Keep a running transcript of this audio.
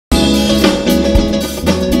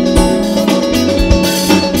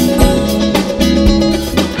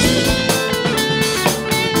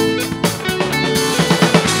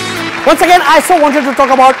Once again, I so wanted to talk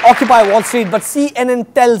about Occupy Wall Street, but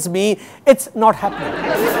CNN tells me it's not happening.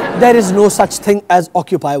 There is no such thing as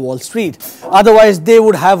Occupy Wall Street. Otherwise, they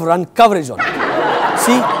would have run coverage on it.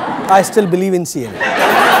 See, I still believe in CNN.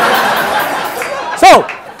 So,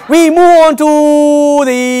 we move on to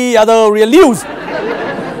the other real news.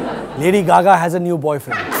 Lady Gaga has a new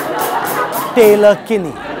boyfriend, Taylor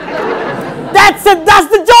Kinney. That's it, that's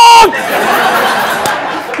the joke!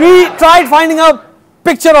 We tried finding a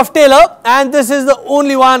picture of Taylor, and this is the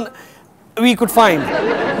only one we could find.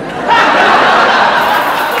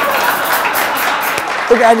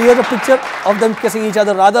 Okay, and here's a picture of them kissing each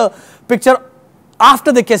other, rather picture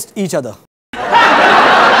after they kissed each other.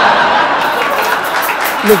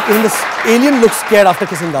 Look, even this alien looks scared after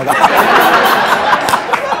kissing Gaga.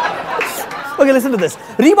 Okay, listen to this.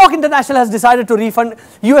 Reebok International has decided to refund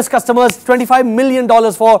US customers $25 million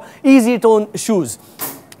for Easy Tone shoes.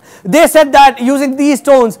 They said that using these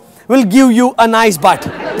tones will give you a nice butt,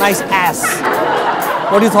 nice ass.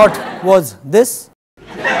 What you thought was this?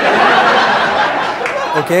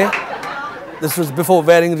 Okay, this was before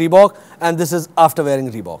wearing Reebok, and this is after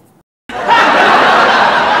wearing Reebok.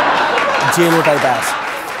 J-Lo type ass.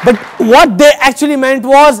 But what they actually meant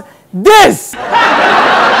was this.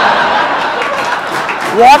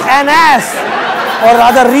 What an ass, or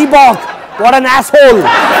rather Reebok, what an asshole.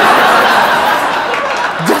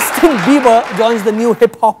 Justin Bieber joins the new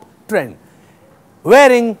hip-hop trend,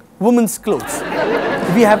 wearing women's clothes.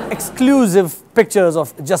 We have exclusive pictures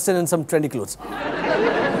of Justin in some trendy clothes.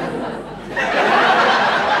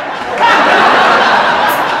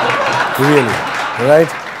 Really, right?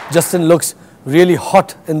 Justin looks really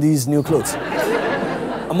hot in these new clothes.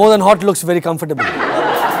 More than hot, looks very comfortable.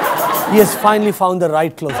 He has finally found the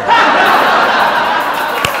right clothes.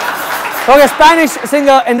 Okay, Spanish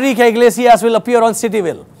singer Enrique Iglesias will appear on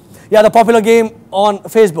Cityville. Yeah, the popular game on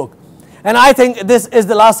Facebook. And I think this is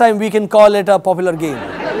the last time we can call it a popular game.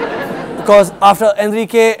 Because after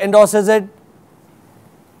Enrique endorses it,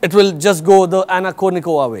 it will just go the Anna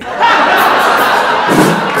Kournikova way.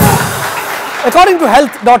 According to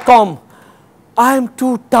health.com, I am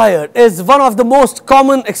too tired is one of the most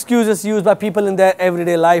common excuses used by people in their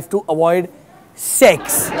everyday life to avoid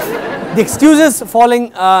sex. The excuses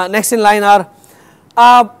falling next in line are,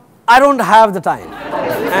 I don't have the time,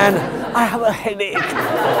 and I have a headache.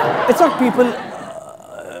 It's not people,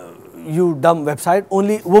 you dumb website,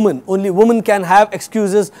 only women can have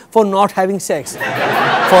excuses for not having sex.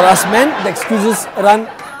 For us men, the excuses run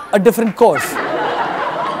a different course.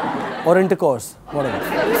 Or intercourse, whatever.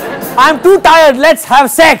 I'm too tired, let's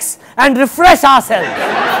have sex and refresh ourselves.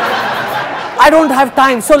 I don't have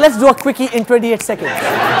time, so let's do a quickie in 28 seconds.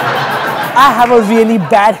 I have a really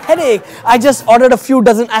bad headache. I just ordered a few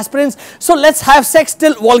dozen aspirins, so let's have sex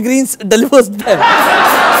till Walgreens delivers them.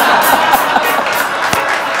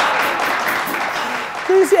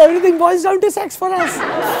 So you see, everything boils down to sex for us.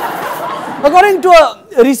 According to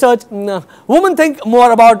a research, women think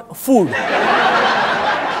more about food,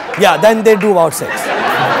 yeah, than they do about sex,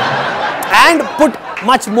 and put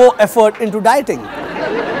much more effort into dieting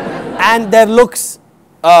and their looks,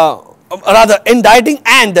 rather in dieting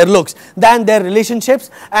and their looks, than their relationships,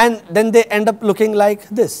 and then they end up looking like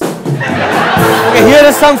this. Okay, here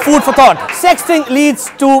is some food for thought. Sexting leads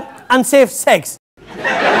to unsafe sex.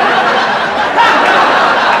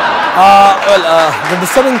 The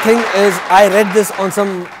disturbing thing is I read this on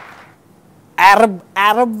some Arab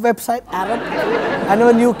website. I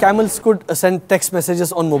never knew camels could send text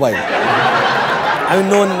messages on mobile. I mean,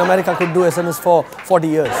 no one in America could do SMS for 40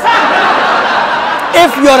 years.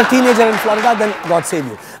 If you're a teenager in Florida, then God save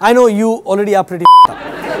you. I know you already are pretty up.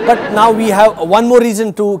 But now we have one more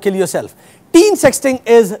reason to kill yourself. Teen sexting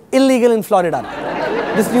is illegal in Florida.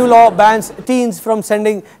 This new law bans teens from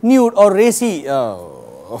sending nude or racy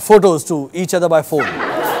photos to each other by phone.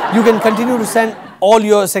 You can continue to send all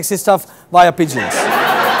your sexy stuff via pigeons.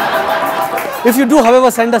 If you do,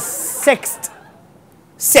 however, send a sext,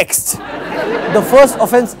 the first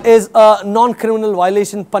offense is a non-criminal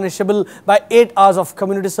violation punishable by 8 hours of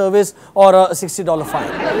community service or a $60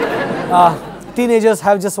 fine. Teenagers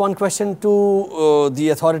have just one question to the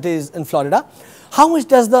authorities in Florida. How much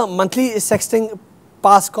does the monthly sexting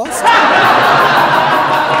pass cost?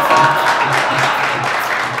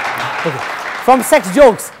 Okay. From sex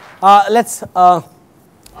jokes, let's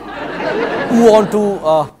move on to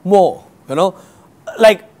more,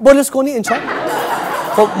 like Berlusconi in short.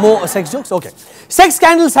 For more sex jokes? Okay. Sex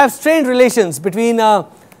scandals have strained relations between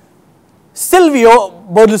Silvio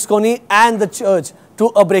Berlusconi and the church to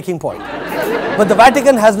a breaking point. But the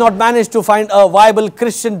Vatican has not managed to find a viable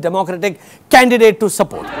Christian democratic candidate to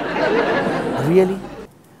support. Really?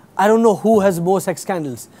 I don't know who has more sex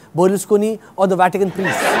scandals, Berlusconi or the Vatican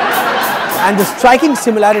priests. And the striking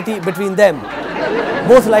similarity between them,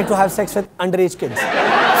 both like to have sex with underage kids.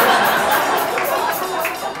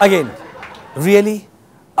 Again, really?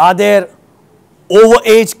 Are there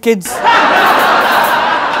overage kids?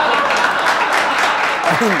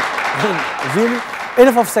 Really?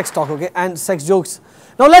 Enough of sex talk, okay, and sex jokes.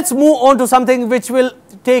 Now let's move on to something which will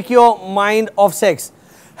take your mind off sex.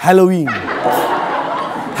 Halloween.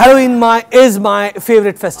 Halloween is my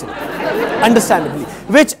favorite festival, understandably.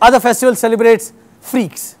 Which other festival celebrates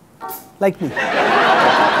freaks like me?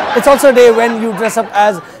 It's also a day when you dress up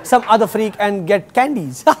as some other freak and get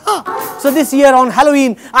candies. So this year on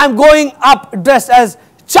Halloween, I'm going up dressed as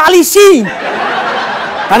Charlie Sheen.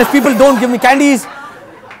 And if people don't give me candies,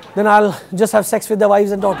 then I'll just have sex with their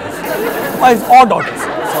wives and daughters. Wives or daughters.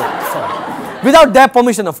 Sorry. Without their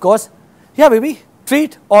permission, of course. Yeah, baby,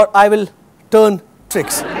 treat or I will turn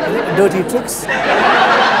tricks. Dirty tricks.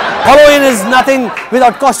 Halloween is nothing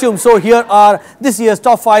without costumes. So here are this year's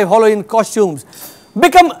top 5 Halloween costumes.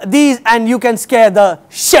 Become these and you can scare the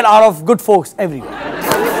shit out of good folks everywhere.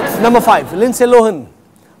 Number 5, Lindsay Lohan.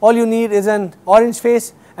 All you need is an orange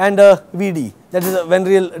face and a VD. That is a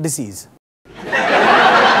venereal disease.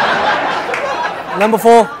 Number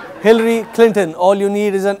 4, Hillary Clinton. All you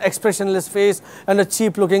need is an expressionless face and a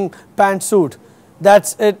cheap looking pantsuit.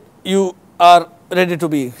 That's it. You are ready to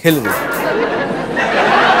be Hillary.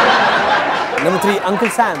 Number 3, Uncle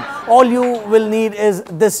Sam. All you will need is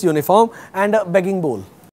this uniform and a begging bowl.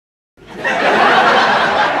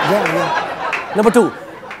 Yeah. Number 2,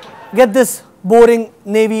 get this boring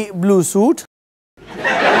navy blue suit.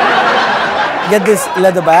 Get this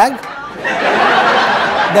leather bag.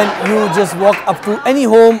 Then you just walk up to any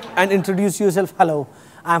home and introduce yourself. Hello,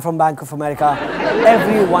 I'm from Bank of America.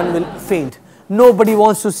 Everyone will faint. Nobody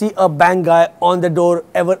wants to see a bank guy on the door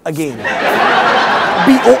ever again.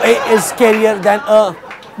 BOA is scarier than a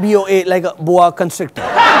BOA, like a boa constrictor.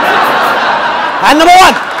 And number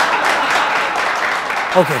 1.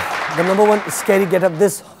 Okay, the number 1 scary getup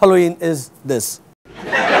this Halloween is this.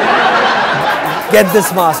 Get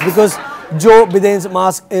this mask because Joe Biden's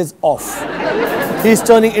mask is off. He's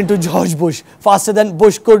turning into George Bush faster than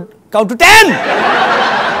Bush could count to 10.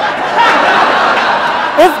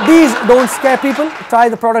 If these don't scare people, try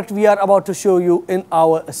the product we are about to show you in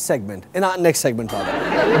our segment, in our next segment rather.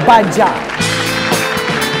 Baja.